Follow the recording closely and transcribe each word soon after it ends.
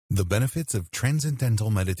The benefits of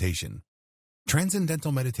transcendental meditation.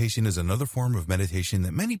 Transcendental meditation is another form of meditation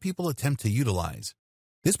that many people attempt to utilize.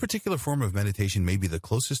 This particular form of meditation may be the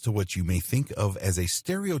closest to what you may think of as a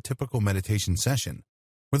stereotypical meditation session,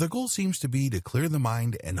 where the goal seems to be to clear the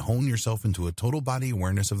mind and hone yourself into a total body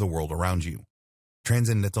awareness of the world around you.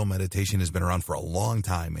 Transcendental meditation has been around for a long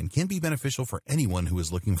time and can be beneficial for anyone who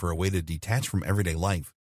is looking for a way to detach from everyday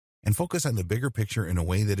life and focus on the bigger picture in a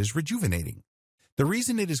way that is rejuvenating. The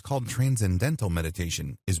reason it is called transcendental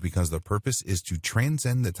meditation is because the purpose is to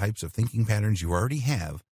transcend the types of thinking patterns you already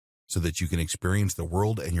have so that you can experience the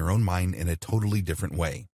world and your own mind in a totally different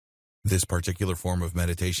way. This particular form of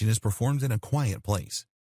meditation is performed in a quiet place.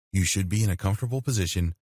 You should be in a comfortable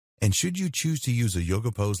position, and should you choose to use a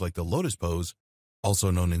yoga pose like the lotus pose,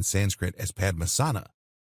 also known in Sanskrit as Padmasana,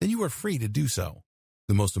 then you are free to do so.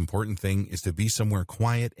 The most important thing is to be somewhere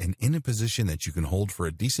quiet and in a position that you can hold for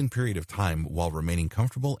a decent period of time while remaining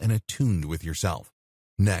comfortable and attuned with yourself.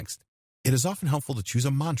 Next, it is often helpful to choose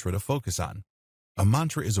a mantra to focus on. A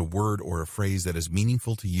mantra is a word or a phrase that is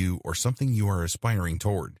meaningful to you or something you are aspiring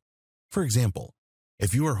toward. For example,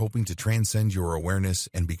 if you are hoping to transcend your awareness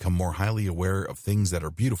and become more highly aware of things that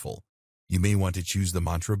are beautiful, you may want to choose the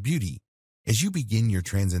mantra beauty as you begin your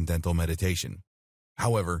transcendental meditation.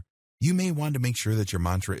 However, you may want to make sure that your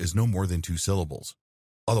mantra is no more than 2 syllables.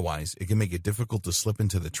 Otherwise, it can make it difficult to slip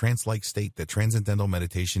into the trance-like state that transcendental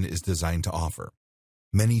meditation is designed to offer.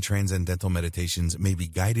 Many transcendental meditations may be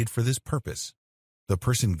guided for this purpose. The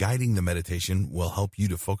person guiding the meditation will help you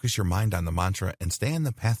to focus your mind on the mantra and stay on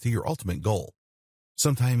the path to your ultimate goal.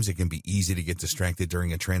 Sometimes it can be easy to get distracted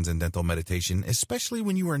during a transcendental meditation, especially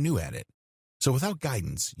when you are new at it. So without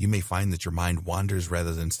guidance, you may find that your mind wanders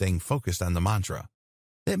rather than staying focused on the mantra.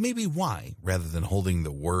 That may be why, rather than holding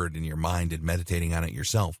the word in your mind and meditating on it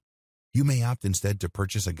yourself, you may opt instead to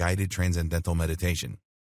purchase a guided transcendental meditation.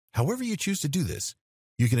 However you choose to do this,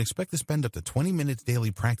 you can expect to spend up to 20 minutes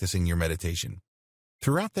daily practicing your meditation.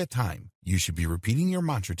 Throughout that time, you should be repeating your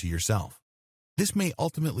mantra to yourself. This may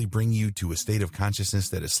ultimately bring you to a state of consciousness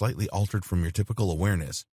that is slightly altered from your typical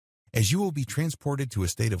awareness, as you will be transported to a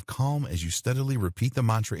state of calm as you steadily repeat the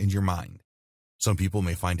mantra in your mind. Some people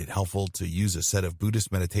may find it helpful to use a set of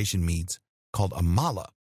Buddhist meditation meads called a mala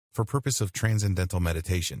for purpose of transcendental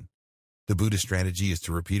meditation. The Buddhist strategy is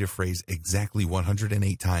to repeat a phrase exactly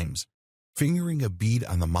 108 times, fingering a bead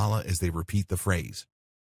on the mala as they repeat the phrase.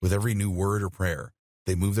 With every new word or prayer,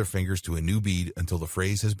 they move their fingers to a new bead until the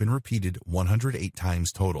phrase has been repeated 108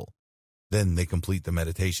 times total. Then they complete the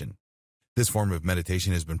meditation. This form of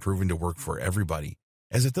meditation has been proven to work for everybody,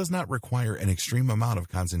 as it does not require an extreme amount of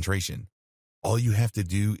concentration. All you have to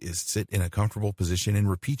do is sit in a comfortable position and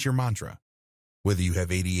repeat your mantra. Whether you have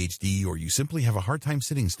ADHD or you simply have a hard time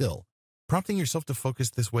sitting still, prompting yourself to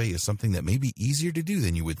focus this way is something that may be easier to do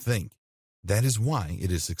than you would think. That is why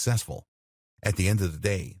it is successful. At the end of the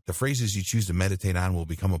day, the phrases you choose to meditate on will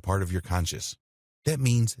become a part of your conscious. That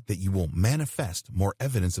means that you will manifest more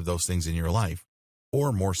evidence of those things in your life,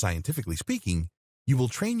 or more scientifically speaking, you will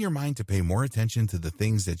train your mind to pay more attention to the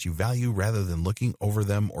things that you value rather than looking over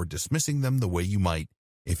them or dismissing them the way you might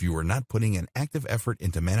if you were not putting an active effort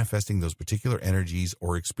into manifesting those particular energies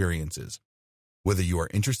or experiences. Whether you are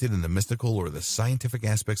interested in the mystical or the scientific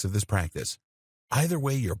aspects of this practice, either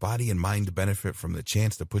way your body and mind benefit from the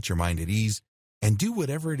chance to put your mind at ease and do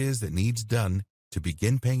whatever it is that needs done to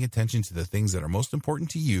begin paying attention to the things that are most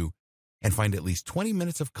important to you and find at least 20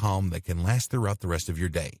 minutes of calm that can last throughout the rest of your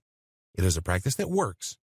day. It is a practice that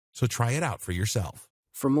works, so try it out for yourself.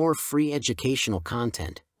 For more free educational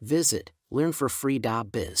content, visit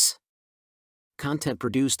learnforfree.biz. Content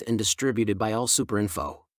produced and distributed by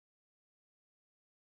AllSuperInfo.